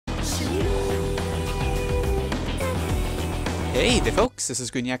Hey there folks, this is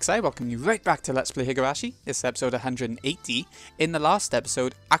GreenyXI, welcoming you right back to Let's Play Higurashi. This is episode 180. In the last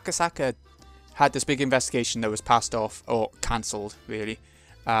episode, Akasaka had this big investigation that was passed off, or cancelled really.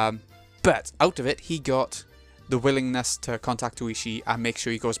 But out of it, he got the willingness to contact Uishi and make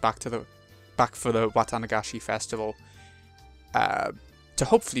sure he goes back for the Watanagashi festival to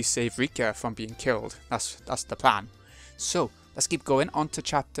hopefully save Rika from being killed. That's the plan. So let's keep going on to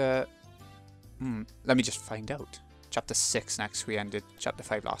chapter. Let me just find out. Chapter 6 next. We ended chapter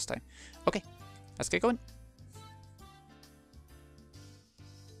 5 last time. Okay, let's get going.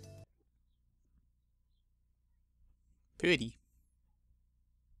 Pretty.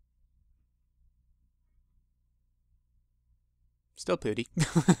 Still pretty.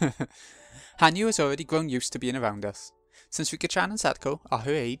 Hanyuu has already grown used to being around us. Since Rika-chan and Satoko are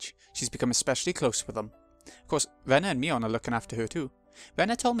her age, she's become especially close with them. Of course, Rena and Mion are looking after her too.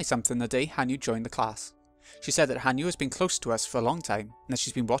 Rena told me something the day Hanyuu joined the class. She said that Hanyuu has been close to us for a long time, and that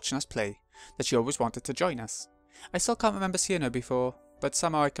she's been watching us play, that she always wanted to join us. I still can't remember seeing her before, but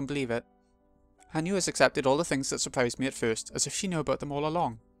somehow I can believe it. Hanyuu has accepted all the things that surprised me at first, as if she knew about them all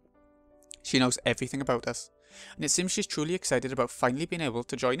along. She knows everything about us, and it seems she's truly excited about finally being able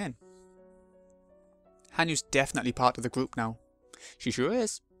to join in. Hanyuu's definitely part of the group now. She sure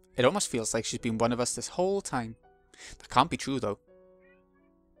is. It almost feels like she's been one of us this whole time. That can't be true though.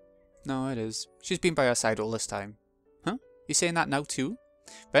 No, it is. She's been by our side all this time. Huh? You saying that now too?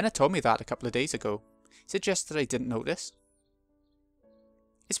 Rena told me that a couple of days ago. Is it just that I didn't notice?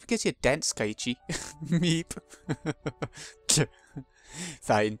 It's because you're dense, Kaiichi. Meep.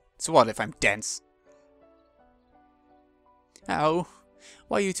 Fine. So what if I'm dense? Ow.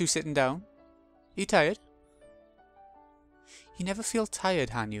 Why are you two sitting down? Are you tired? You never feel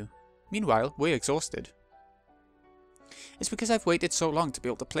tired, Hanyuu. Meanwhile, we're exhausted. It's because I've waited so long to be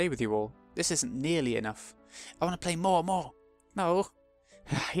able to play with you all. This isn't nearly enough. I want to play more. No.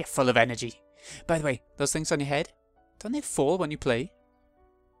 You're full of energy. By the way, those things on your head, don't they fall when you play?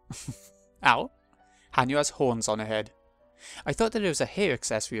 Ow. Hanyuu has horns on her head. I thought that it was a hair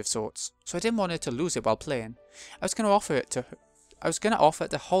accessory of sorts, so I didn't want her to lose it while playing. I was going to offer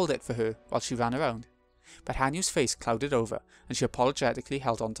to hold it for her while she ran around. But Hanyuu's face clouded over, and she apologetically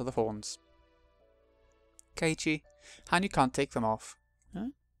held on to the horns. Kaiichi, Hanyuu can't take them off. Huh?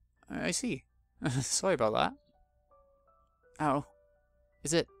 I see. Sorry about that. Ow.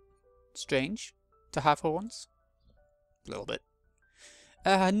 Is it strange to have horns? A little bit.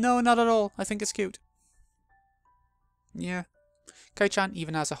 No, not at all. I think it's cute. Yeah. Kai-chan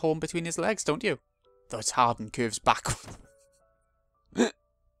even has a horn between his legs, don't you? Though it's hard and curves backward.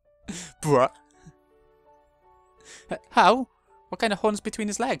 Bruh. How? What kind of horns between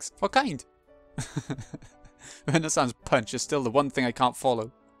his legs? What kind? Rena-san's punch is still the one thing I can't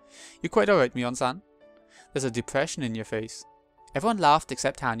follow. You're quite alright, Mion-san. There's a depression in your face. Everyone laughed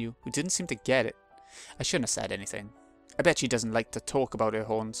except Hanyuu, who didn't seem to get it. I shouldn't have said anything. I bet she doesn't like to talk about her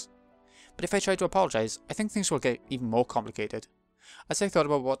horns. But if I try to apologise, I think things will get even more complicated. As I thought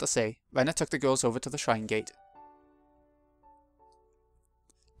about what to say, Rena took the girls over to the shrine gate.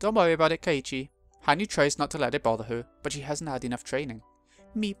 Don't worry about it, Kaiichi. Hanyuu tries not to let it bother her, but she hasn't had enough training.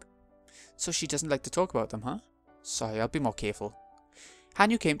 Meep. So she doesn't like to talk about them, huh? Sorry, I'll be more careful.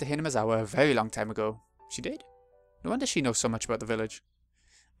 Hanyuu came to Hinamazawa a very long time ago. She did? No wonder she knows so much about the village.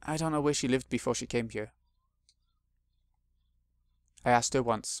 I don't know where she lived before she came here. I asked her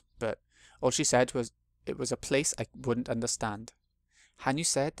once, but all she said was it was a place I wouldn't understand. Hanyuu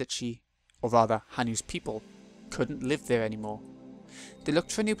said that she, or rather Hanyuu's people, couldn't live there anymore. They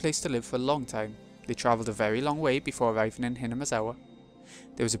looked for a new place to live for a long time. They travelled a very long way before arriving in Hinamazawa.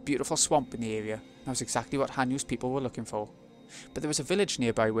 There was a beautiful swamp in the area. That was exactly what Hanyuu's people were looking for. But there was a village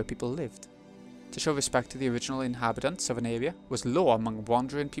nearby where people lived. To show respect to the original inhabitants of an area was law among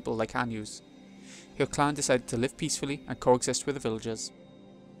wandering people like Hanyuu's. Her clan decided to live peacefully and coexist with the villagers.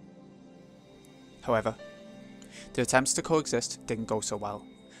 However, their attempts to coexist didn't go so well.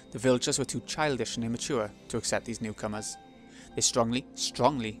 The villagers were too childish and immature to accept these newcomers. They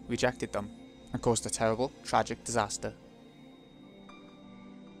strongly rejected them and caused a terrible, tragic disaster.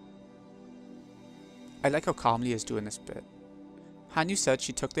 I like how calmly he is doing this bit. Hanyuu said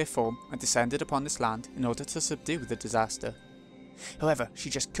she took their form and descended upon this land in order to subdue the disaster. However,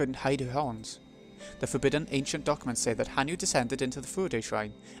 she just couldn't hide her horns. The forbidden ancient documents say that Hanyuu descended into the Fude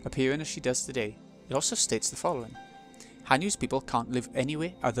shrine, appearing as she does today. It also states the following. Hanyuu's people can't live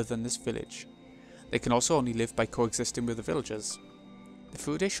anywhere other than this village. They can also only live by coexisting with the villagers. The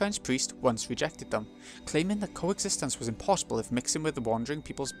Fude Shrine's priest once rejected them, claiming that coexistence was impossible if mixing with the wandering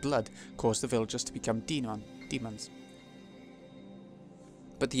people's blood caused the villagers to become demons.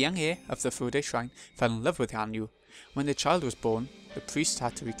 But the young heir of the Fude Shrine fell in love with Hanyuu, When their child was born, the priest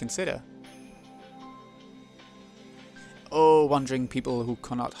had to reconsider. Oh, wandering people who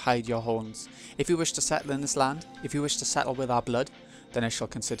cannot hide your horns, if you wish to settle in this land, if you wish to settle with our blood, then I shall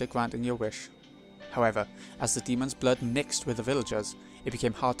consider granting your wish. However, as the demon's blood mixed with the villagers, it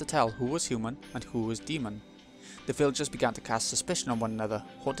became hard to tell who was human and who was demon. The villagers began to cast suspicion on one another,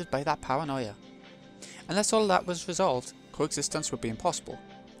 haunted by that paranoia. Unless all that was resolved, coexistence would be impossible.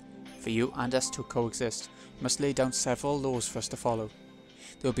 For you and us to coexist, you must lay down several laws for us to follow.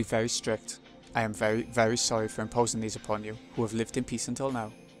 They will be very strict. I am very, very sorry for imposing these upon you, who have lived in peace until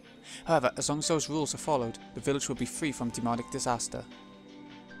now. However, as long as those rules are followed, the village will be free from demonic disaster.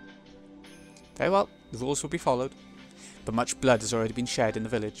 Very well, the rules will be followed, but much blood has already been shed in the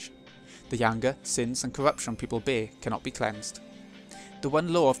village. The anger, sins and corruption people bear cannot be cleansed. The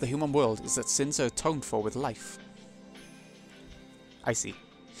one law of the human world is that sins are atoned for with life. I see.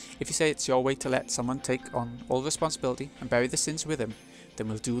 If you say it's your way to let someone take on all responsibility and bury the sins with him, then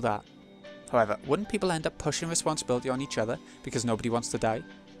we'll do that. However, wouldn't people end up pushing responsibility on each other because nobody wants to die?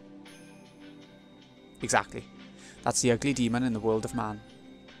 Exactly. That's the ugly demon in the world of man.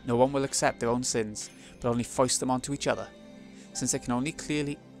 No one will accept their own sins, but only foist them onto each other. Since they can only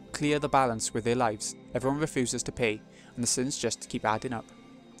clear the balance with their lives, everyone refuses to pay, and the sins just keep adding up.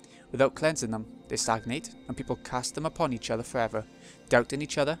 Without cleansing them, they stagnate, and people cast them upon each other forever, doubting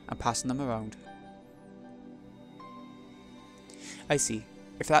each other and passing them around. I see.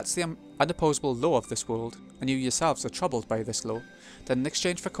 If that's the unopposable law of this world, and you yourselves are troubled by this law, then in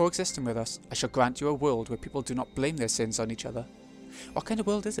exchange for coexisting with us, I shall grant you a world where people do not blame their sins on each other. What kind of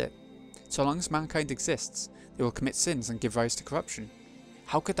world is it? So long as mankind exists, they will commit sins and give rise to corruption.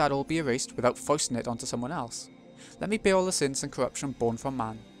 How could that all be erased without foisting it onto someone else? Let me bear all the sins and corruption born from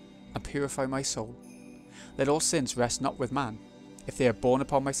man, and purify my soul. Let all sins rest not with man. If they are born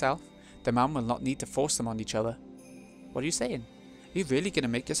upon myself, then man will not need to force them on each other. What are you saying? Are you really going to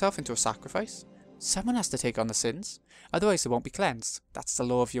make yourself into a sacrifice? Someone has to take on the sins, otherwise they won't be cleansed. That's the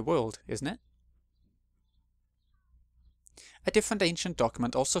law of your world, isn't it? A different ancient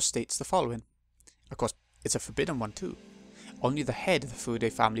document also states the following. Of course, it's a forbidden one too. Only the head of the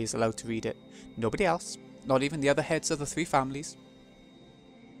Fude family is allowed to read it. Nobody else, not even the other heads of the three families.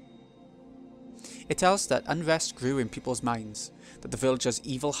 It tells that unrest grew in people's minds, that the villagers'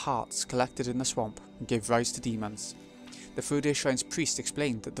 evil hearts collected in the swamp and gave rise to demons. The Fude Shrine's priest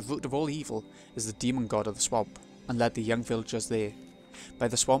explained that the root of all evil is the demon god of the swamp, and led the young villagers there. By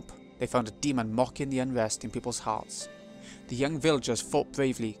the swamp, they found a demon mocking the unrest in people's hearts. The young villagers fought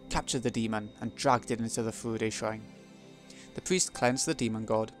bravely, captured the demon, and dragged it into the Fude Shrine. The priest cleansed the demon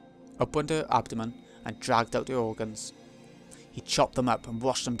god, opened her abdomen, and dragged out her organs. He chopped them up and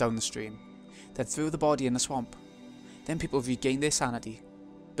washed them down the stream, then threw the body in the swamp. Then people regained their sanity.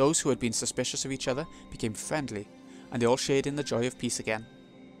 Those who had been suspicious of each other became friendly, and they all shared in the joy of peace again.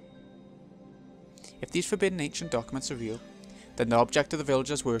 If these forbidden ancient documents are real, then the object of the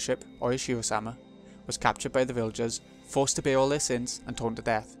villagers' worship, Orishiro-sama, was captured by the villagers, forced to bear all their sins, and torn to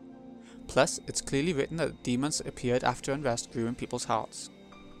death. Plus, it's clearly written that demons appeared after unrest grew in people's hearts.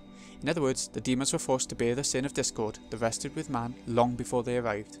 In other words, the demons were forced to bear the sin of discord that rested with man long before they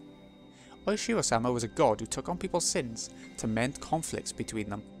arrived. Orishiro-sama was a god who took on people's sins to mend conflicts between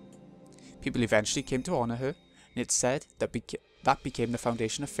them. People eventually came to honour her, and it's said that that became the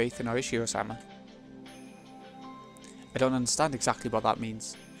foundation of faith in Orishiro-sama. I don't understand exactly what that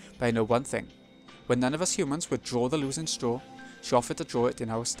means, but I know one thing. When none of us humans would draw the losing straw, she offered to draw it in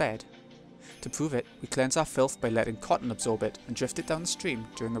our stead. To prove it, we cleanse our filth by letting cotton absorb it and drift it down the stream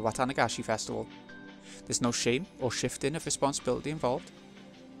during the Watanagashi festival. There's no shame or shifting of responsibility involved.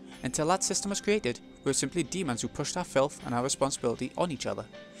 Until that system was created, we were simply demons who pushed our filth and our responsibility on each other.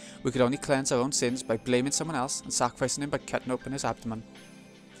 We could only cleanse our own sins by blaming someone else and sacrificing him by cutting open his abdomen.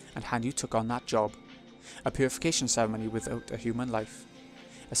 And Hanyuu took on that job. A purification ceremony without a human life.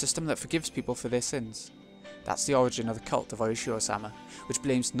 A system that forgives people for their sins. That's the origin of the cult of Orishiro-sama, which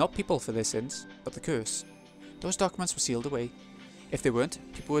blames not people for their sins, but the curse. Those documents were sealed away. If they weren't,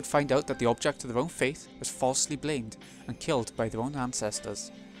 people would find out that the object of their own faith was falsely blamed and killed by their own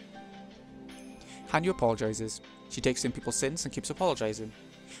ancestors. Hanyuu apologises. She takes in people's sins and keeps apologising.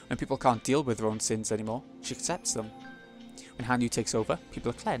 When people can't deal with their own sins anymore, she accepts them. When Hanyuu takes over, people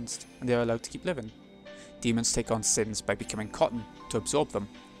are cleansed, and they are allowed to keep living. Demons take on sins by becoming cotton to absorb them.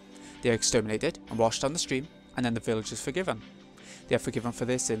 They are exterminated and washed down the stream, and then the village is forgiven. They are forgiven for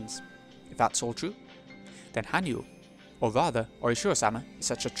their sins. If that's all true, then Hanyuu, or rather Orishiro-sama, is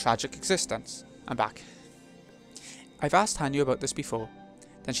such a tragic existence. I'm back. I've asked Hanyuu about this before,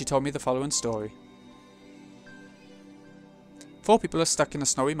 then she told me the following story. 4 people are stuck in a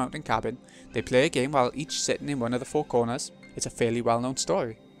snowy mountain cabin. They play a game while each sitting in one of the 4 corners. It's a fairly well-known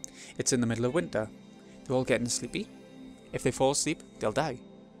story. It's in the middle of winter. They're all getting sleepy. If they fall asleep, they'll die.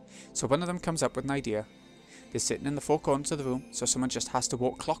 So one of them comes up with an idea. They're sitting in the 4 corners of the room, so someone just has to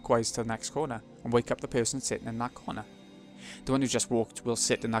walk clockwise to the next corner and wake up the person sitting in that corner. The one who just walked will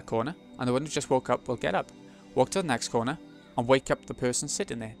sit in that corner, and the one who just woke up will get up, walk to the next corner, and wake up the person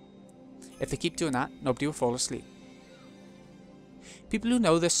sitting there. If they keep doing that, nobody will fall asleep. People who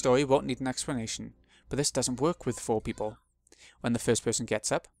know this story won't need an explanation, but this doesn't work with 4 people. When the first person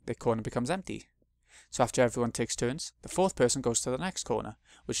gets up, their corner becomes empty. So after everyone takes turns, the 4th person goes to the next corner,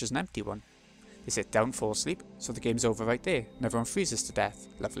 which is an empty one. They sit down, fall asleep, so the game's over right there, and everyone freezes to death.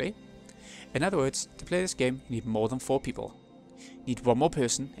 Lovely. In other words, to play this game, you need more than 4 people. You need one more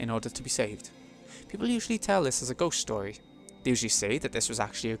person in order to be saved. People usually tell this as a ghost story. They usually say that this was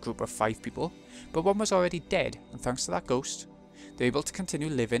actually a group of 5 people, but one was already dead, and thanks to that ghost, they're able to continue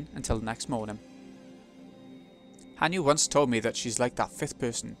living until the next morning. Hanyuu once told me that she's like that 5th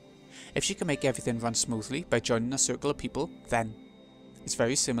person. If she can make everything run smoothly by joining a circle of people, then it's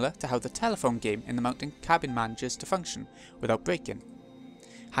very similar to how the telephone game in the mountain cabin manages to function without breaking.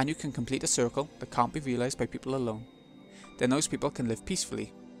 Hanyuu can complete a circle that can't be realised by people alone. Then those people can live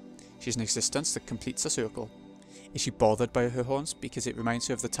peacefully. She's an existence that completes a circle. Is she bothered by her horns because it reminds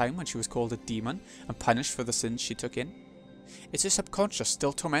her of the time when she was called a demon and punished for the sins she took in? Is her subconscious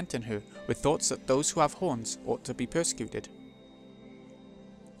still tormenting her with thoughts that those who have horns ought to be persecuted?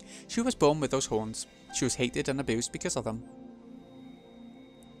 She was born with those horns. She was hated and abused because of them.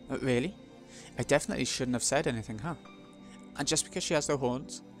 Really? I definitely shouldn't have said anything, huh? And just because she has no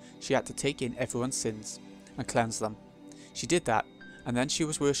horns, she had to take in everyone's sins and cleanse them. She did that, and then she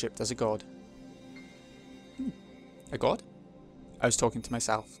was worshipped as a god. A god? I was talking to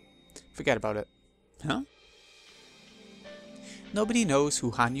myself. Forget about it. Huh? Nobody knows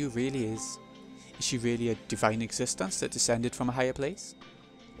who Hanyuu really is. Is she really a divine existence that descended from a higher place?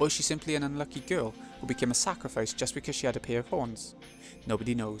 Or is she simply an unlucky girl who became a sacrifice just because she had a pair of horns?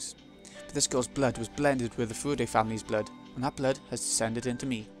 Nobody knows. But this girl's blood was blended with the Furude family's blood, and that blood has descended into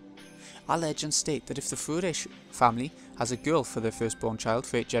me. Our legends state that if the Furude family has a girl for their firstborn child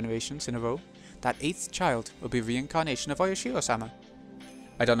for 8 generations in a row, that 8th child will be reincarnation of Oyashiro-sama.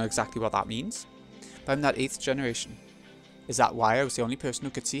 I don't know exactly what that means, but I'm that 8th generation. Is that why I was the only person who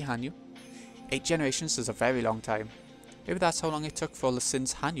could see Hanyuu? 8 generations is a very long time. Maybe that's how long it took for all the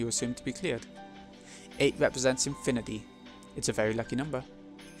sins Hanyuu assumed to be cleared. 8 represents infinity. It's a very lucky number.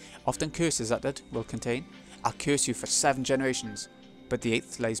 Often curses uttered will contain, I'll curse you for 7 generations, but the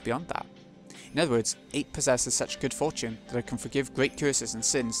 8th lies beyond that. In other words, 8 possesses such good fortune that it can forgive great curses and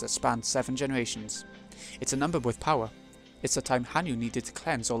sins that span 7 generations. It's a number with power. It's the time Hanyuu needed to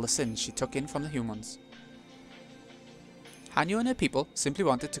cleanse all the sins she took in from the humans. Hanyuu and her people simply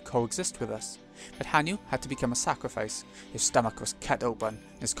wanted to coexist with us, but Hanyuu had to become a sacrifice. His stomach was cut open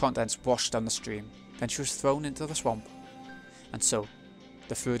and his contents washed down the stream. Then she was thrown into the swamp. And so,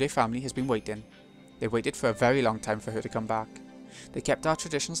 the Furude family has been waiting. They waited for a very long time for her to come back. They kept our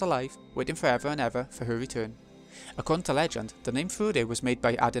traditions alive, waiting forever and ever for her return. According to legend, the name Furude was made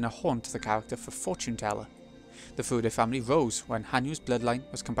by adding a horn to the character for fortune teller. The Furude family rose when Hanyuu's bloodline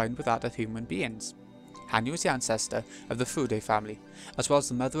was combined with that of human beings. Hanyuu is the ancestor of the Furude family, as well as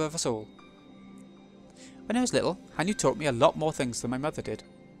the mother of us all. When I was little, Hanyuu taught me a lot more things than my mother did.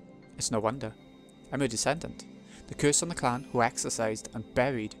 It's no wonder. I'm her descendant. The curse on the clan who exorcised and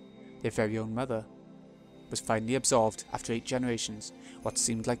buried their very own mother was finally absolved after 8 generations, what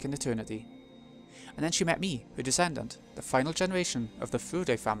seemed like an eternity. And then she met me, her descendant, the final generation of the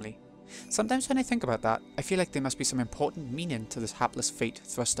Furude family. Sometimes when I think about that, I feel like there must be some important meaning to this hapless fate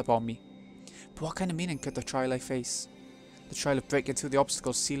thrust upon me. But what kind of meaning could the trial I face, the trial of breaking through the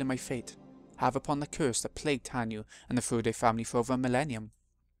obstacles sealing my fate, have upon the curse that plagued Hanyuu and the Furude family for over a millennium?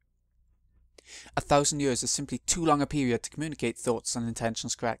 1,000 years is simply too long a period to communicate thoughts and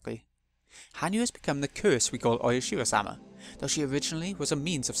intentions correctly. Hanyuu has become the curse we call Oyashiro-sama. Though she originally was a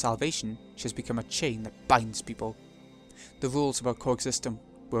means of salvation, she has become a chain that binds people. The rules about coexisting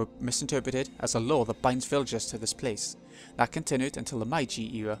were misinterpreted as a law that binds villagers to this place. That continued until the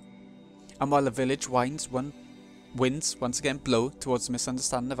Meiji era. And while the village winds once again blow towards the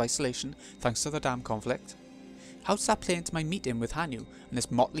misunderstanding of isolation thanks to the dam conflict, how does that play into my meeting with Hanyuu and this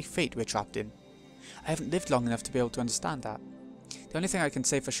motley fate we're trapped in? I haven't lived long enough to be able to understand that. The only thing I can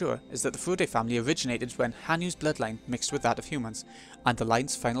say for sure is that the Furude family originated when Hanyuu's bloodline mixed with that of humans, and the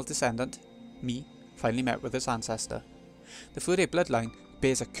line's final descendant, me, finally met with his ancestor. The Furude bloodline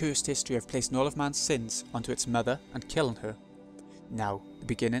bears a cursed history of placing all of man's sins onto its mother and killing her. Now, the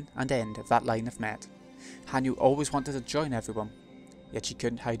beginning and end of that line have met. Hanyuu always wanted to join everyone, yet she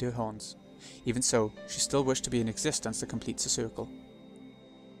couldn't hide her horns. Even so, she still wished to be in existence to complete the circle.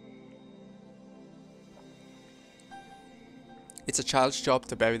 It's a child's job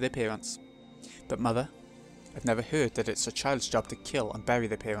to bury their parents. But mother, I've never heard that it's a child's job to kill and bury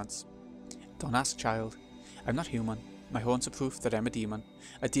their parents. Don't ask, child. I'm not human. My horns are proof that I'm a demon.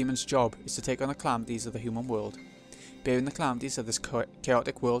 A demon's job is to take on the calamities of the human world. Bearing the calamities of this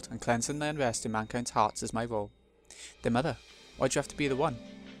chaotic world and cleansing the unrest in mankind's hearts is my role. Then mother, why'd you have to be the one?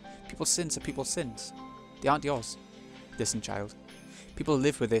 People's sins are people's sins. They aren't yours. Listen, child. People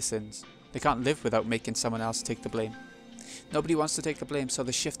live with their sins. They can't live without making someone else take the blame. Nobody wants to take the blame, so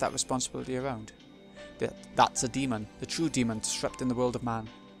they shift that responsibility around. That's a demon, the true demon disrupting the world of man.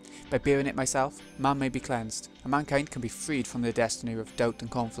 By bearing it myself, man may be cleansed, and mankind can be freed from their destiny of doubt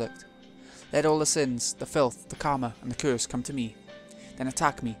and conflict. Let all the sins, the filth, the karma, and the curse come to me. Then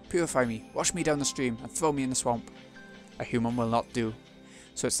attack me, purify me, wash me down the stream, and throw me in the swamp. A human will not do,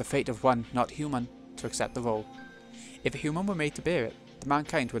 so it's the fate of one not human to accept the role. If a human were made to bear it, then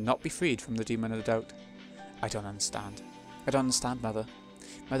mankind would not be freed from the demon of doubt. I don't understand. I don't understand, mother.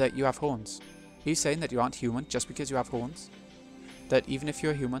 Mother, you have horns. Are you saying that you aren't human just because you have horns? That even if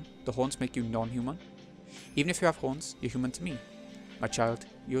you're human, the horns make you non-human? Even if you have horns, you're human to me. My child,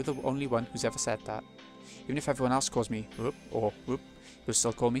 you're the only one who's ever said that. Even if everyone else calls me whoop or whoop, you'll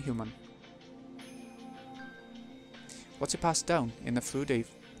still call me human. What's it passed down in the through the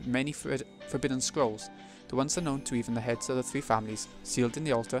many forbidden scrolls? The ones are known to even the heads of the three families, sealed in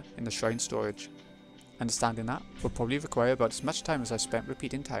the altar in the shrine storage. Understanding that will probably require about as much time as I've spent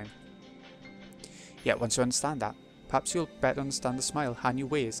repeating time. Yet once you understand that, perhaps you'll better understand the smile Hanyuu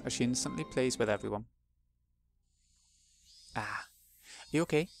wears as she instantly plays with everyone. Ah, are you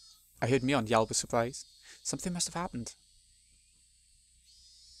okay? I heard Mion yell with surprise. Something must have happened.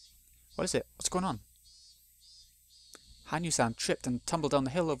 What is it? What's going on? Hanyuu-san tripped and tumbled down the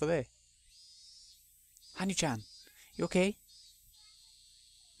hill over there. Hanyuu-chan, you okay?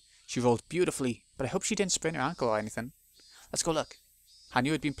 She rolled beautifully, but I hope she didn't sprain her ankle or anything. Let's go look.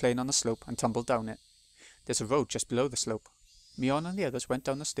 Hanyuu had been playing on the slope and tumbled down it. There's a road just below the slope. Mion and the others went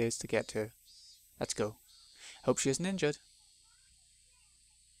down the stairs to get to her. Let's go. Hope she isn't injured.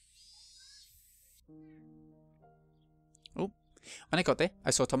 Oh, when I got there,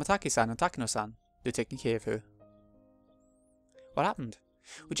 I saw Tomotaki-san and Takano-san. They're taking care of her. What happened?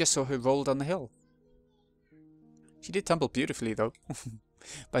 We just saw her roll down the hill. She did tumble beautifully though.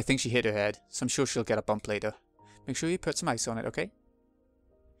 But I think she hit her head, so I'm sure she'll get a bump later. Make sure you put some ice on it, okay?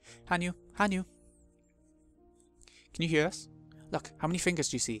 Hanyuu, Hanyuu. Can you hear us? Look, how many fingers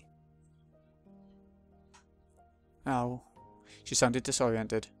do you see? Oh. She sounded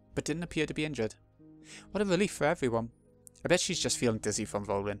disoriented, but didn't appear to be injured. What a relief for everyone. I bet she's just feeling dizzy from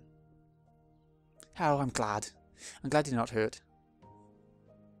rolling. Oh, I'm glad. I'm glad you're not hurt.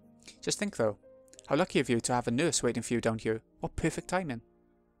 Just think though, how lucky of you to have a nurse waiting for you down here. What perfect timing.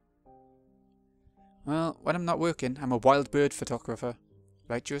 Well, when I'm not working, I'm a wild bird photographer.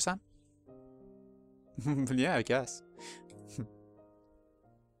 Right, Jiro-san? Yeah, I guess.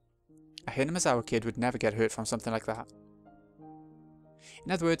 A Hinamizawa kid would never get hurt from something like that.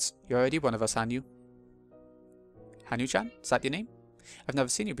 In other words, you're already one of us, Hanyuu. Hanyuu-chan? Is that your name? I've never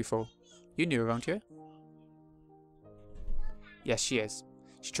seen you before. You new around here? Yes, she is.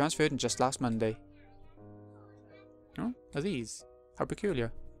 She transferred in just last Monday. Oh, are these? How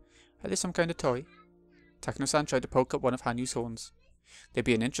peculiar. Are they some kind of toy? Takano-san tried to poke up one of Hanyuu's horns. They'd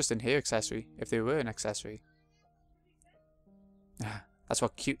be an interesting hair accessory, if they were an accessory. That's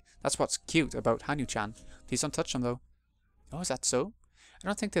what's cute about Hanyuu-chan. Please don't touch them though. Oh, is that so? I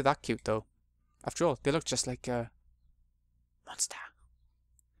don't think they're that cute though. After all, they look just like a monster.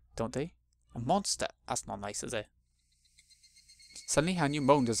 Don't they? A monster? That's not nice, is it? Suddenly Hanyuu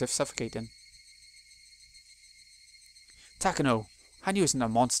moaned as if suffocating. Takano! Hanyuu isn't a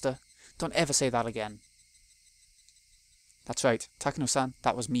monster. Don't ever say that again. That's right, Takano-san,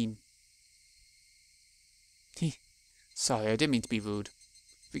 that was mean. Sorry, I didn't mean to be rude.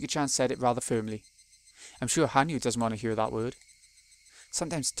 Rika-chan said it rather firmly. I'm sure Hanyuu doesn't want to hear that word.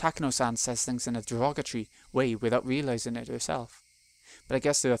 Sometimes Takano-san says things in a derogatory way without realizing it herself. But I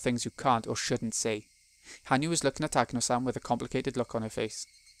guess there are things you can't or shouldn't say. Hanyuu was looking at Takano-san with a complicated look on her face.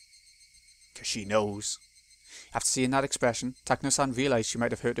 'Cause she knows. After seeing that expression, Takano-san realized she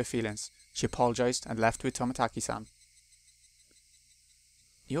might have hurt her feelings. She apologized and left with Tomotaki-san.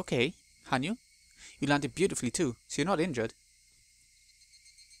 You okay, Hanyuu? You landed beautifully too, so you're not injured.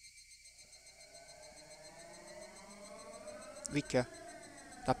 Rika.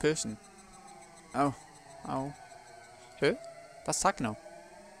 That person. Oh. Her? That's Takano.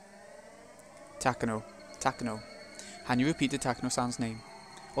 Takano. Hanyuu repeated Takano-san's name.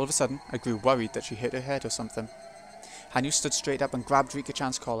 All of a sudden, I grew worried that she hit her head or something. Hanyuu stood straight up and grabbed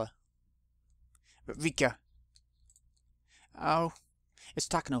Rika-chan's collar. Rika! Oh, it's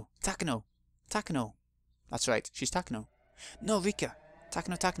Takano! Takano! Takano! That's right, she's Takano. No, Rika!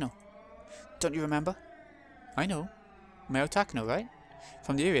 Takano! Don't you remember? I know. Meo Takano, right?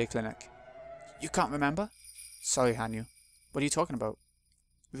 From the earache clinic. You can't remember? Sorry, Hanyuu. What are you talking about?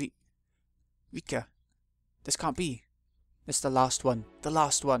 Rika. This can't be. It's the last one. The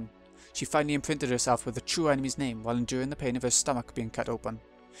last one. She finally imprinted herself with the true enemy's name while enduring the pain of her stomach being cut open.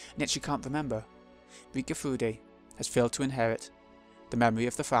 And yet she can't remember. Rika Fude has failed to inherit the memory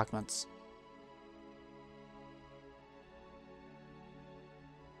of the fragments.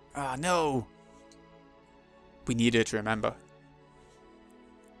 Ah, no! We need her to remember.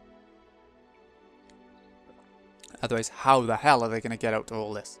 Otherwise, how the hell are they going to get out of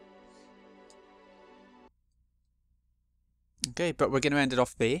all this? Okay, but we're going to end it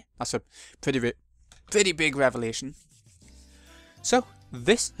off there. That's a pretty big revelation. So,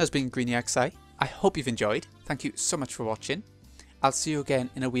 this has been Greenie XI. I hope you've enjoyed. Thank you so much for watching. I'll see you again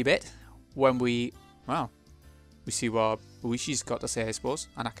in a wee bit when we see what Uishi's got to say, I suppose,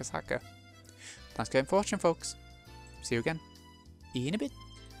 and Akasaka. Thanks again for watching, folks. See you again in a bit.